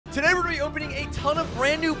Today we're going to be opening a ton of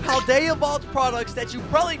brand new Paldea Evolved products that you've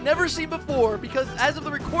probably never seen before because as of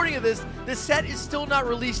the recording of this, the set is still not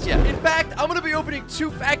released yet. In fact, I'm going to be opening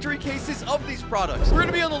 2 factory cases of these products. We're going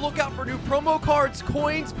to be on the lookout for new promo cards,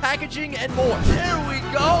 coins, packaging, and more. There we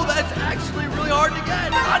go. That's actually really hard to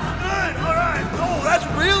get. That's good. All right. Oh, that's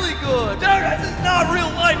really good. Dude, this is not real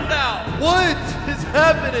life now. What is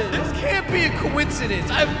happening? This can't be a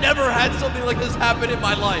coincidence. I've never had something like this happen in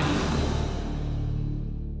my life.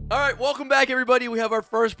 All right, welcome back, everybody. We have our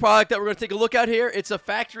first product that we're going to take a look at here. It's a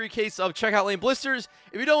factory case of checkout lane blisters.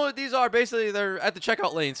 If you don't know what these are, basically they're at the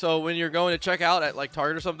checkout lane. So when you're going to check out at like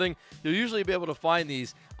Target or something, you'll usually be able to find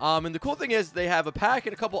these. And the cool thing is they have a pack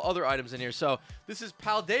and a couple other items in here. So this is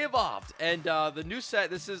Paldea Evolved, and the new set.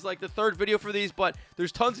 This is like the 3rd video for these, but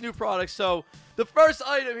there's tons of new products. So the first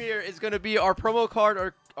item here is going to be our promo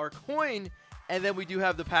card, our coin, and then we do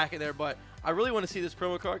have the pack in there. But I really want to see this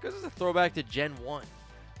promo card because it's a throwback to Gen 1.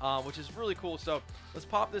 Which is really cool. So let's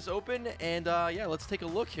pop this open and yeah, let's take a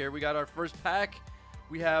look here. We got our first pack.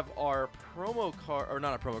 We have our promo card, or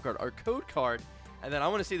not a promo card, our code card. And then I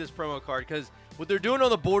want to see this promo card because what they're doing on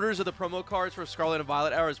the borders of the promo cards for Scarlet and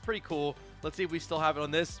Violet era is pretty cool. Let's see if we still have it on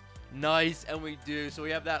this. Nice, and we do. So we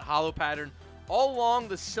have that hollow pattern all along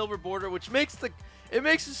the silver border, which makes the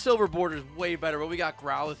silver borders way better. But we got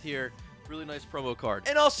Growlithe here. Really nice promo card.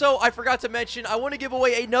 And also, I forgot to mention, I want to give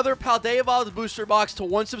away another Paldea Evolved booster box to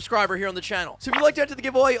 1 subscriber here on the channel. So if you'd like to enter the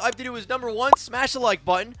giveaway, all you have to do is number 1, smash the like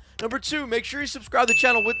button. Number 2, make sure you subscribe to the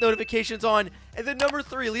channel with notifications on. And then number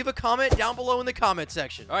 3, leave a comment down below in the comment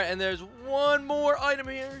section. All right, and there's one more item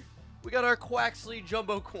here. We got our Quaxley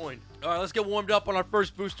Jumbo coin. All right, let's get warmed up on our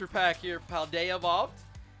first booster pack here, Paldea Evolved.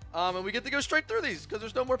 And we get to go straight through these because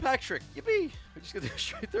there's no more pack trick. Yippee! We just get to go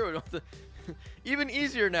straight through it. Even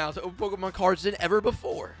easier now to open Pokemon cards than ever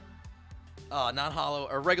before. Not hollow,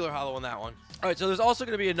 or regular hollow on that one. All right, so there's also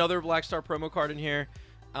going to be another Black Star promo card in here.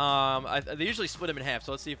 They usually split them in half,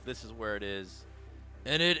 so let's see if this is where it is.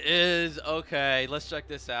 And it is. Okay, let's check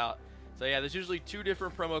this out. So yeah, there's usually 2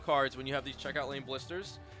 different promo cards when you have these checkout lane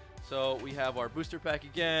blisters. So we have our booster pack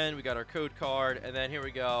again. We got our code card, and then here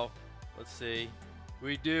we go. Let's see.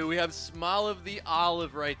 We have Smile of the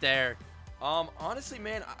Olive right there. Honestly,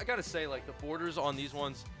 man, I gotta say, like, the borders on these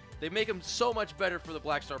ones, they make them so much better for the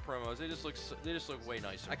Black Star promos. They just look way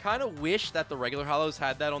nicer. I kind of wish that the regular hollows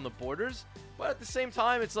had that on the borders, but at the same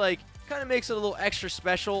time, it's like kind of makes it a little extra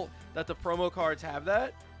special that the promo cards have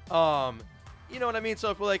that. You know what I mean? So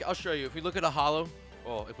if we're like, I'll show you. If we look at a hollow,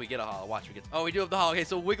 well, if we get a hollow, watch we get. Oh, we do have the hollow. Okay,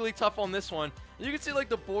 so Wigglytuff on this one. You can see like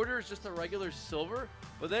the border is just a regular silver.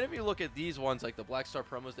 But then if you look at these ones, like the Black Star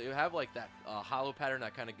promos, they have like that hollow pattern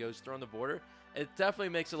that kind of goes through on the border. It definitely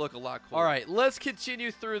makes it look a lot cooler. All right, let's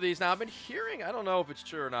continue through these. Now, I've been hearing, I don't know if it's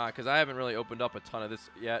true or not, because I haven't really opened up a ton of this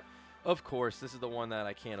yet. Of course, this is the one that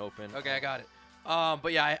I can't open. Okay, I got it.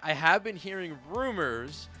 But yeah, I have been hearing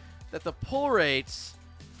rumors that the pull rates,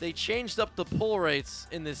 they changed up the pull rates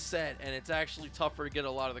in this set, and it's actually tougher to get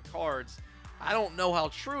a lot of the cards. I don't know how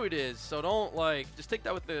true it is, so don't, like, just take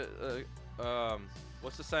that with the,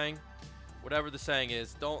 what's the saying? Whatever the saying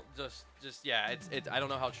is, don't just yeah, I don't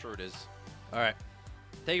know how true it is. All right,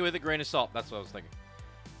 take it with a grain of salt. That's what I was thinking.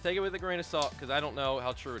 Take it with a grain of salt because I don't know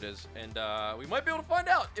how true it is, and we might be able to find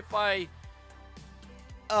out if I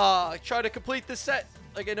try to complete this set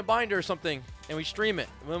like in a binder or something, and we stream it.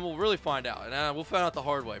 And then we'll really find out, and we'll find out the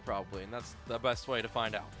hard way probably, and that's the best way to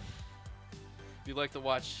find out. If you'd like to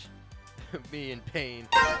watch me in pain,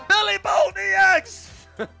 Billy Bolt EX.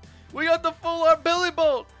 We got the full art Billy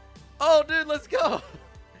Bolt. Oh, dude, let's go.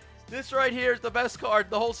 This right here is the best card,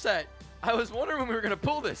 the whole set. I was wondering when we were going to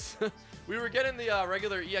pull this. We were getting the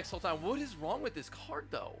regular EX whole time. What is wrong with this card,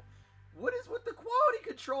 though? What is with the quality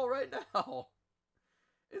control right now?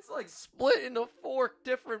 It's like split into 4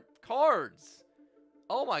 different cards.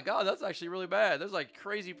 Oh, my God, that's actually really bad. There's like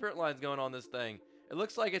crazy print lines going on this thing. It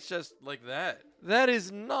looks like it's just like that. That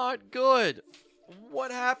is not good.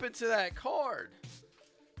 What happened to that card?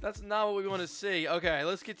 That's not what we want to see. Okay,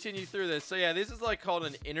 let's continue through this. So yeah, this is like called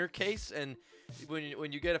an inner case, and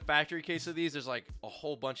when you get a factory case of these, there's like a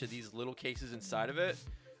whole bunch of these little cases inside of it.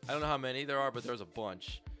 I don't know how many there are, but there's a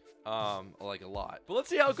bunch. Like a lot. But let's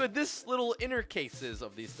see how good this little inner case is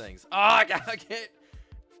of these things. I can't.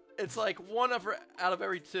 It's like 1 out of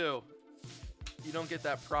every 2. You don't get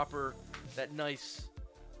that proper, that nice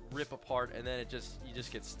rip apart, and then you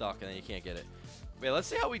just get stuck, and then you can't get it. But yeah, let's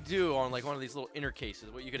see how we do on like one of these little inner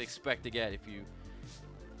cases. What you could expect to get if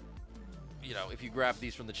if you grab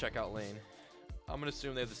these from the checkout lane. I'm gonna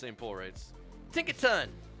assume they have the same pull rates. Tinkaton.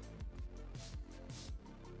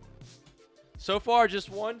 So far,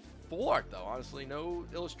 just 1 full art though. Honestly, no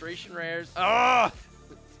illustration rares. Ah,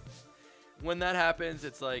 When that happens,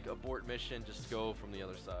 it's like abort mission. Just go from the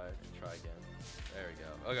other side and try again. There we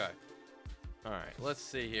go. Okay. All right. Let's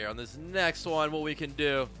see here on this next one what we can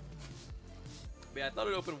do. But yeah, I thought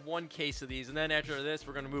I'd open one case of these, and then after this,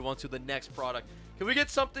 we're going to move on to the next product. Can we get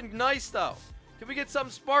something nice, though? Can we get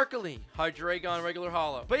something sparkly? Hydreigon, regular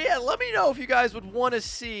holo. But yeah, let me know if you guys would want to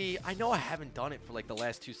see. I know I haven't done it for like the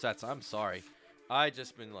last 2 sets. I'm sorry. I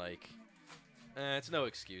just been like, it's no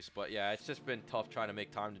excuse. But yeah, it's just been tough trying to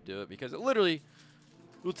make time to do it because it literally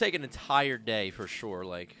will take an entire day for sure.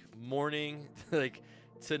 Like morning, like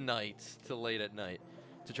to night, to late at night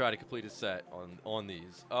to try to complete a set on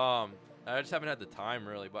these. I just haven't had the time,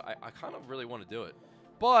 really, but I kind of really want to do it.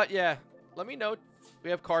 But, yeah, let me know.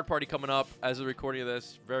 We have Card Party coming up as a recording of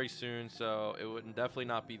this very soon, so it would definitely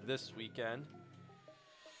not be this weekend.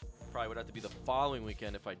 Probably would have to be the following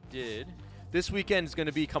weekend if I did. This weekend is going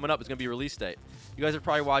to be coming up. It's going to be release date. You guys are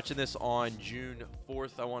probably watching this on June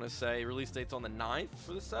 4th, I want to say. Release date's on the 9th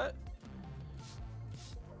for the set.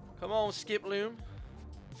 Come on, Skip Loom.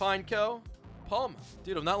 Pineco. Pum.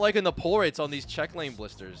 Dude, I'm not liking the pull rates on these check lane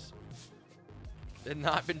blisters. They've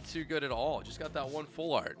not been too good at all. Just got that one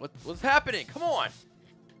full art. What's happening? Come on.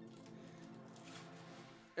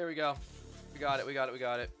 There we go. We got it. We got it. We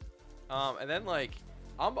got it. And then, like,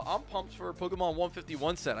 I'm pumped for Pokemon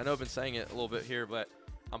 151 set. I know I've been saying it a little bit here, but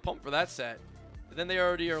I'm pumped for that set. But then they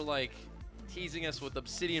already are, like, teasing us with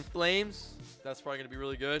Obsidian Flames. That's probably going to be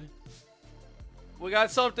really good. We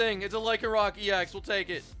got something. It's a Lycanroc EX. We'll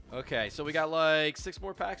take it. Okay, so we got, like, 6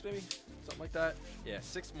 more packs, maybe? Something like that. Yeah,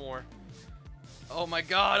 6 more. Oh my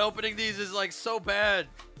god, opening these is like so bad.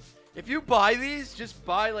 If you buy these, just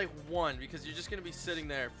buy like one because you're just going to be sitting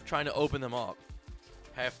there trying to open them up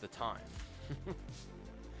half the time.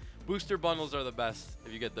 Booster bundles are the best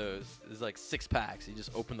if you get those. There's like 6 packs. You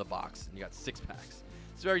just open the box and you got 6 packs.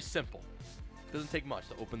 It's very simple. It doesn't take much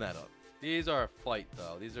to open that up. These are a fight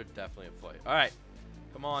though. These are definitely a fight. All right.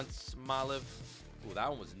 Come on, Smoliv. Ooh, that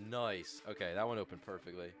one was nice. Okay, that one opened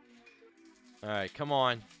perfectly. All right, come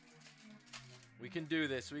on. We can do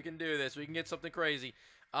this. We can do this. We can get something crazy.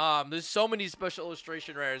 There's so many special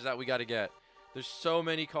illustration rares that we got to get. There's so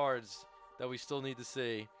many cards that we still need to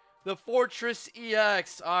see. The Fortress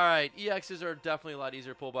EX. All right. EXs are definitely a lot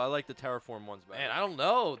easier to pull, but I like the Terraform ones better. Man, I don't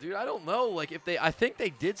know, dude. I don't know. Like, if they... I think they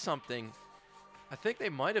did something. I think they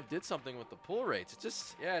might have did something with the pull rates. It's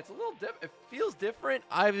just... Yeah, it's a little... It feels different.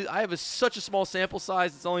 I have such a small sample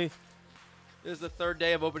size. It's only... This is the 3rd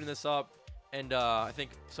day of opening this up. And I think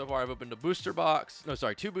so far I've opened a booster box. No,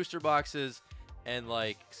 sorry, 2 booster boxes and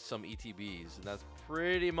like some ETBs. And that's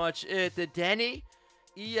pretty much it. The Denny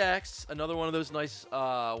EX. Another one of those nice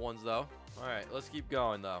ones, though. All right, let's keep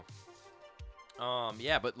going, though.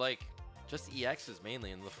 Yeah, but like just EXs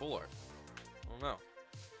mainly in the full art. I don't know.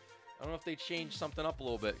 I don't know if they changed something up a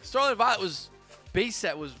little bit. Starlight Violet was... Base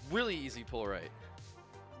set was really easy pull rate.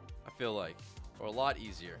 I feel like. Or a lot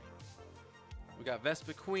easier. We got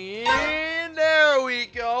Vespa Queen. There we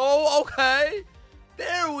go. Okay.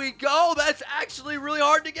 There we go. That's actually really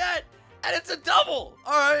hard to get. And it's a double.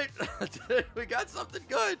 All right. We got something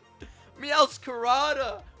good.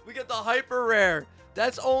 Meowscarada. We get the hyper rare.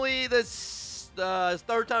 That's only the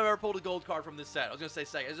 3rd time I ever pulled a gold card from this set. I was going to say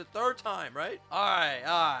second. It's the 3rd time, right? All right.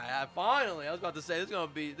 All right. Finally. I was about to say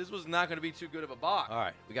this was not going to be too good of a box. All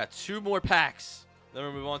right. We got 2 more packs. Then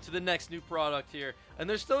we'll move on to the next new product here. And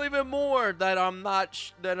there's still even more that are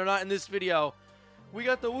not in this video. We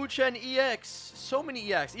got the Wuchen EX. So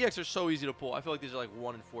many EX. EX are so easy to pull. I feel like these are like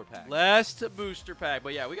 1 in 4 packs. Last booster pack.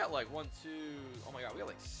 But yeah, we got like 1, 2. Oh my god, we got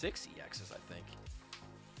like 6 EXs, I think.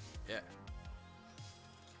 Yeah.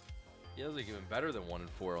 Yeah, those are even better than 1 in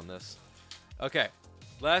 4 on this. Okay.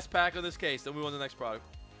 Last pack on this case. Then we move on to the next product.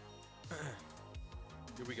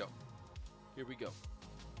 Here we go. Here we go.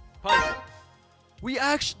 Punch. We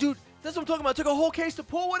actually, dude, that's what I'm talking about. I took a whole case to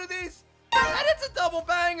pull one of these. And it's a double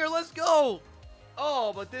banger. Let's go.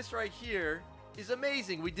 Oh, but this right here is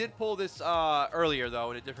amazing. We did pull this earlier,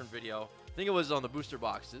 though, in a different video. I think it was on the booster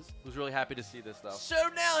boxes. I was really happy to see this, though. So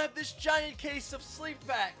now I have this giant case of sleeve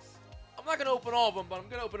packs. I'm not going to open all of them, but I'm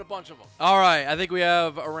going to open a bunch of them. All right. I think we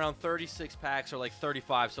have around 36 packs or like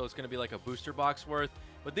 35, so it's going to be like a booster box worth.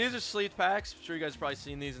 But these are sleeve packs. I'm sure you guys have probably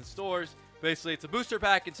seen these in stores. Basically, it's a booster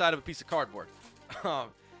pack inside of a piece of cardboard.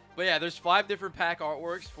 But yeah, there's 5 different pack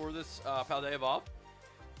artworks for this Paldea Evolved.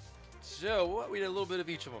 So we did a little bit of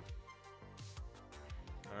each of them.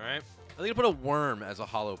 All right. I think I put a worm as a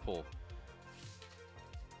hollow pull.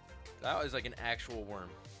 That was like an actual worm.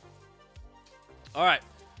 All right.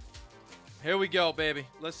 Here we go, baby.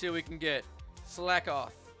 Let's see what we can get.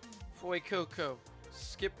 Slackoth. Fuecoco.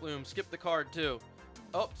 Skip Loom. Skip the card, too.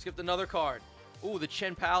 Oh, skipped another card. Ooh, the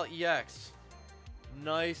Chen Pal EX.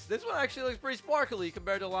 Nice. This one actually looks pretty sparkly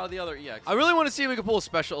compared to a lot of the other EX. I really want to see if we can pull a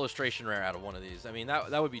special illustration rare out of one of these. I mean, that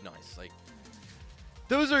would be nice. Like,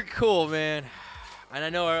 those are cool, man. And I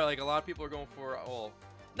know like a lot of people are going for, well,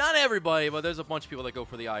 not everybody, but there's a bunch of people that go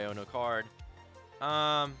for the Iono card.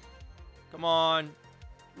 Come on.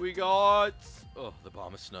 We got, oh, the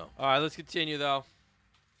bomb of snow. All right, let's continue though.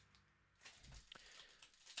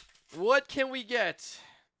 What can we get?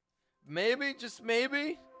 Maybe, just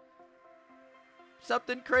maybe.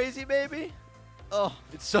 Something crazy, maybe? Oh,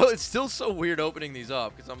 it's still so weird opening these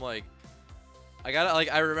up because I'm like,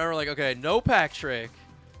 I remember like, okay, no pack trick.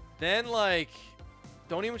 Then like,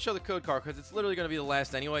 don't even show the code card because it's literally going to be the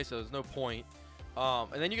last anyway, so there's no point.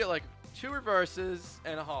 And then you get like 2 reverses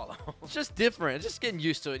and a holo. It's just different. It's just getting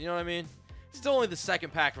used to it, you know what I mean? It's still only the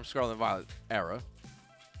second pack from Scarlet and Violet era.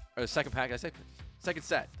 Or the second pack, did I say? Second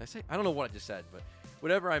set. Did I say? I don't know what I just said, but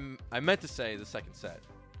whatever I meant to say the second set.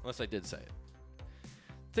 Unless I did say it.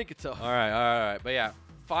 Think it's all right. But yeah,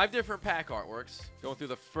 5 different pack artworks going through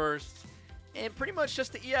the first, and pretty much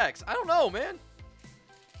just the EX. I don't know, man.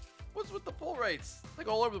 What's with the pull rates? Like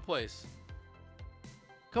all over the place.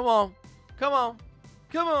 Come on, come on,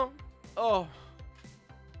 come on. Oh,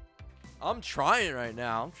 I'm trying right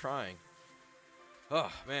now. I'm trying.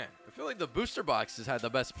 Oh man, I feel like the booster boxes had the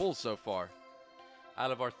best pulls so far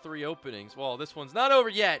out of our 3 openings. Well, this one's not over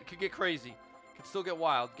yet. Could get crazy. Could still get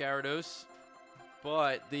wild. Gyarados.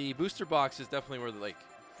 But the booster boxes definitely were, like,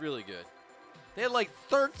 really good. They had, like,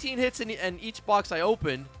 13 hits in each box I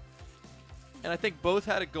opened. And I think both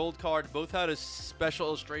had a gold card. Both had a special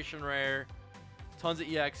illustration rare. Tons of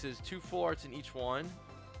EXs. 2 full arts in each one.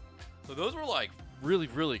 So those were, like, really,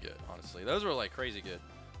 really good, honestly. Those were, like, crazy good.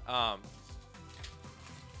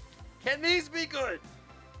 Can these be good?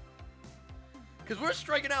 Because we're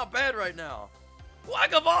striking out bad right now.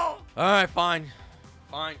 Quackable! All right, fine.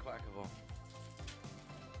 Fine, Quackable.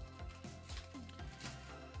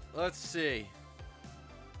 Let's see.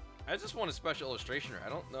 I just want a special illustration rare. I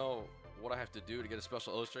don't know what I have to do to get a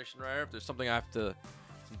special illustration rare. If there's something I have to,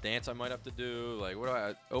 some dance I might have to do. Like, what do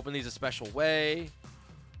I open these a special way?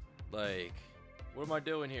 Like, what am I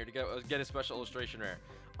doing here to get a special illustration rare?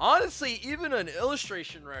 Honestly, even an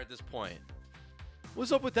illustration rare at this point.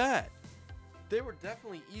 What's up with that? They were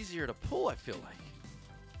definitely easier to pull, I feel like.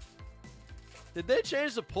 Did they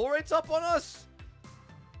change the pull rates up on us?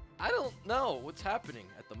 I don't know what's happening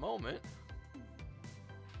at the moment.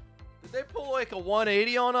 Did they pull like a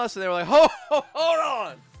 180 on us and they were like, hold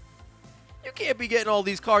on. You can't be getting all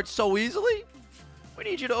these cards so easily. We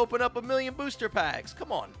need you to open up 1 million booster packs.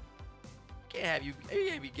 Come on. Can't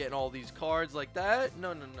be getting all these cards like that.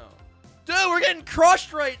 No. Dude, we're getting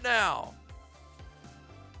crushed right now.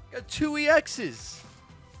 Got 2 EXs.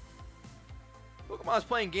 Pokemon's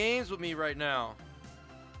playing games with me right now.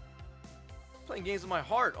 Playing games with my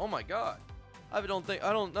heart. Oh my god. I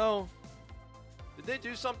don't know. Did they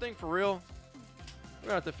do something for real? We're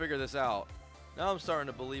gonna have to figure this out. Now I'm starting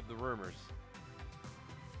to believe the rumors.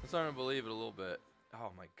 I'm starting to believe it a little bit.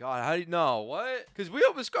 Oh my god. How do you know? What? Because we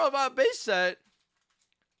opened Scarlet Violet base set.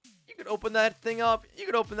 You could open that thing up. You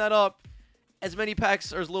could open that up as many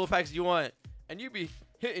packs or as little packs as you want. And you'd be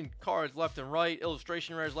hitting cards left and right.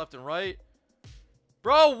 Illustration rares left and right.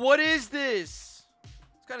 Bro, what is this?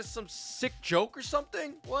 It's kind of some sick joke or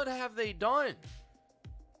something? What have they done?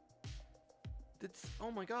 Oh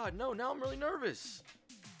my god, no, now I'm really nervous.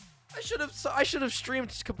 I should have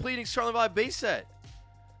streamed completing Scarlet Violet base set.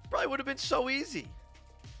 Probably would have been so easy.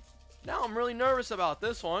 Now I'm really nervous about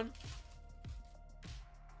this one.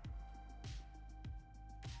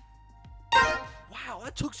 Wow,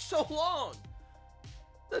 that took so long.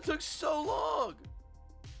 That took so long.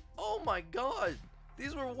 Oh my god.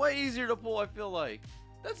 These were way easier to pull, I feel like.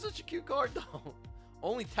 That's such a cute card, though.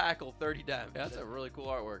 Only tackle 30 damage. Yeah, that's a really cool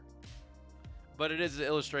artwork. But it is an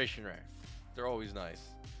illustration rare. They're always nice.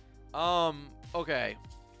 Okay.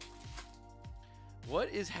 What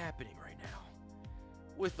is happening right now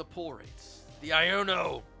with the pull rates? The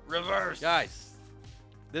Iono reverse. Guys,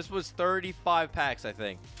 this was 35 packs, I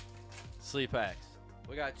think. Sleep packs.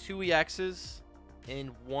 We got 2 EXs and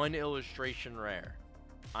 1 illustration rare.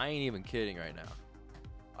 I ain't even kidding right now.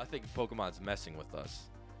 I think Pokemon's messing with us.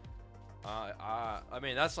 I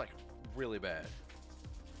mean, that's like really bad.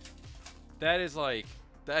 That is like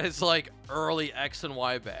early X and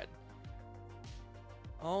Y bad.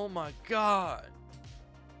 Oh my god.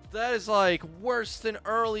 That is like worse than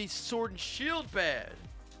early Sword and Shield bad.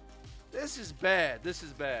 This is bad. This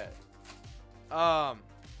is bad.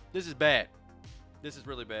 This is bad. This is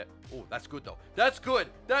really bad. Oh, that's good though. That's good.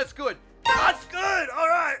 That's good. That's good. All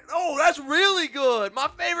right. Oh, that's really good. My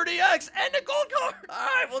favorite EX and a gold card. All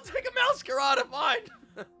right, we'll take a Masquerada. Fine.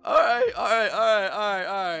 All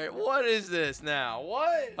right. What is this now?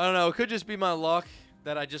 What? I don't know. It could just be my luck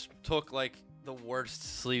that I just took like the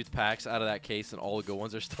worst sleeved packs out of that case and all the good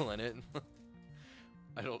ones are still in it.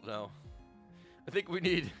 I don't know. I think we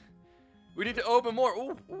need to open more.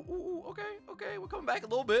 Ooh. Okay. We're coming back a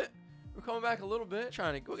little bit.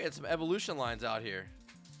 Trying to go get some evolution lines out here.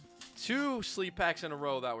 2 sleep packs in a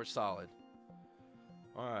row that were solid.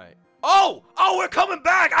 All right. Oh, we're coming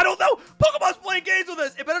back. I don't know. Pokemon's playing games with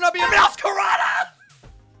us. It better not be a Masquerada.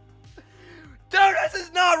 Dude, this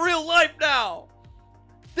is not real life now.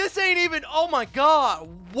 This ain't even. Oh my God.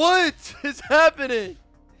 What is happening?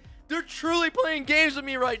 They're truly playing games with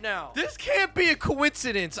me right now. This can't be a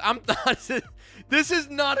coincidence. I'm not. This is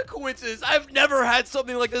not a coincidence. I've never had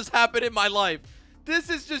something like this happen in my life. This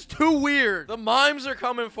is just too weird. The mimes are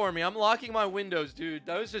coming for me. I'm locking my windows, dude.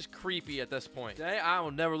 That was just creepy at this point. I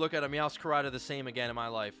will never look at a Masquerada the same again in my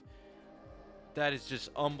life. That is just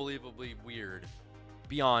unbelievably weird.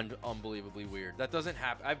 Beyond unbelievably weird. That doesn't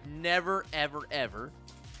happen. I've never, ever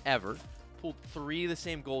pulled 3 of the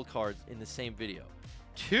same gold cards in the same video.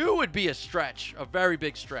 2 would be a stretch. A very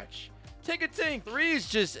big stretch. Take a tink. 3 is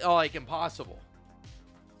just, like, impossible.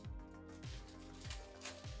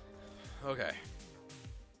 Okay.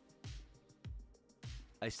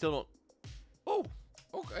 I still don't. Oh,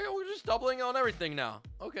 okay. We're just doubling on everything now.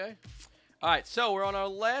 Okay. All right. So we're on our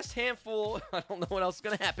last handful. I don't know what else is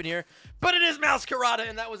going to happen here, but it is Masquerada,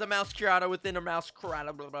 and that was a Masquerada within a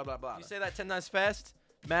Masquerada. Blah, blah, blah, blah. You say that 10 times fast?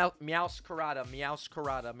 Meowscarada.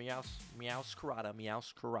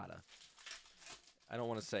 I don't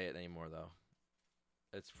want to say it anymore, though.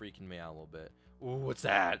 It's freaking me out a little bit. Ooh, what's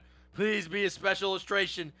that? Please be a special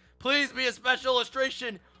illustration. Please be a special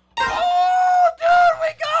illustration. Oh, dude,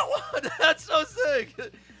 we got one. That's so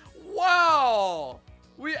sick. Wow.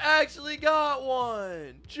 We actually got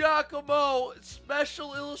one. Giacomo,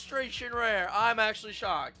 special illustration rare. I'm actually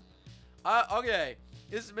shocked. Okay.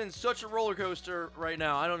 This has been such a roller coaster right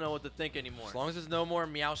now. I don't know what to think anymore. As long as there's no more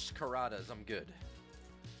Meowscaradas, I'm good.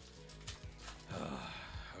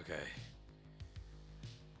 Okay.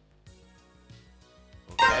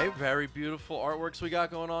 Okay, very beautiful artworks we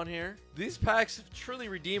got going on here. These packs have truly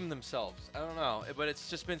redeemed themselves. I don't know, but it's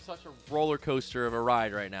just been such a roller coaster of a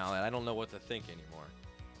ride right now that I don't know what to think anymore.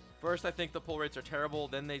 First, I think the pull rates are terrible.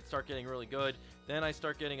 Then they start getting really good. Then I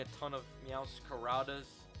start getting a ton of Meowscaradas.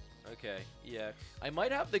 Okay, EX. I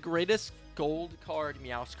might have the greatest gold card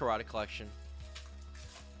Meowscarada collection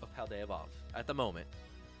of Paldea Evolved at the moment.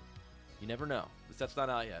 You never know. The set's not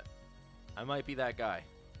out yet. I might be that guy.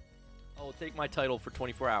 I will take my title for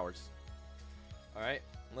 24 hours. Alright?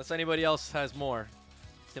 Unless anybody else has more,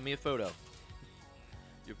 send me a photo.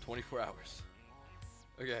 You have 24 hours.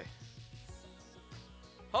 Okay.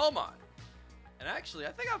 Hold on. And actually,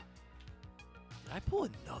 I think did I pull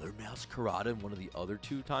another Masquerada in one of the other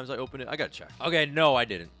 2 times I opened it? I gotta check. Okay, no, I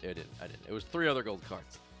didn't. I didn't. It was 3 other gold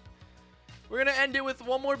cards. We're gonna end it with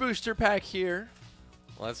one more booster pack here.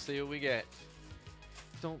 Let's see what we get.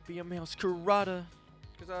 Don't be a Masquerada,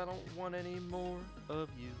 because I don't want any more of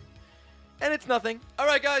you. And it's nothing.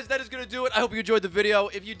 Alright guys, that is going to do it. I hope you enjoyed the video.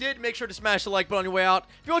 If you did, make sure to smash the like button on your way out.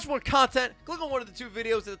 If you want more content, click on one of the 2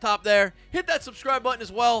 videos at the top there. Hit that subscribe button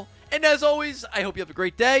as well. And as always, I hope you have a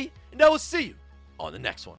great day, and I will see you on the next one.